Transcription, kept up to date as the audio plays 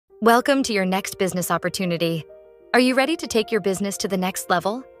Welcome to your next business opportunity. Are you ready to take your business to the next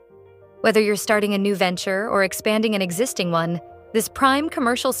level? Whether you're starting a new venture or expanding an existing one, this prime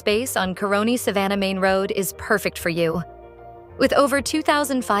commercial space on Caroni, Savannah Main Road is perfect for you. With over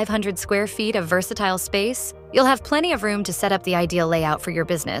 2,500 square feet of versatile space, you'll have plenty of room to set up the ideal layout for your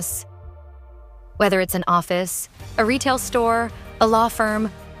business. Whether it's an office, a retail store, a law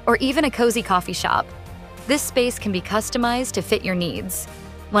firm, or even a cozy coffee shop, this space can be customized to fit your needs.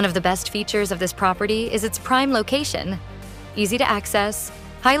 One of the best features of this property is its prime location. Easy to access,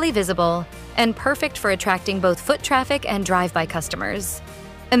 highly visible, and perfect for attracting both foot traffic and drive-by customers.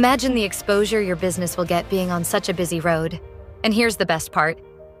 Imagine the exposure your business will get being on such a busy road. And here's the best part: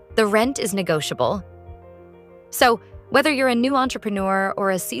 the rent is negotiable. So, whether you're a new entrepreneur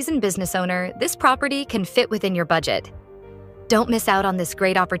or a seasoned business owner, this property can fit within your budget. Don't miss out on this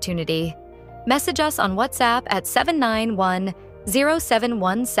great opportunity. Message us on WhatsApp at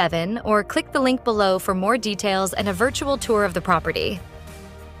 791-0717 or click the link below for more details and a virtual tour of the property.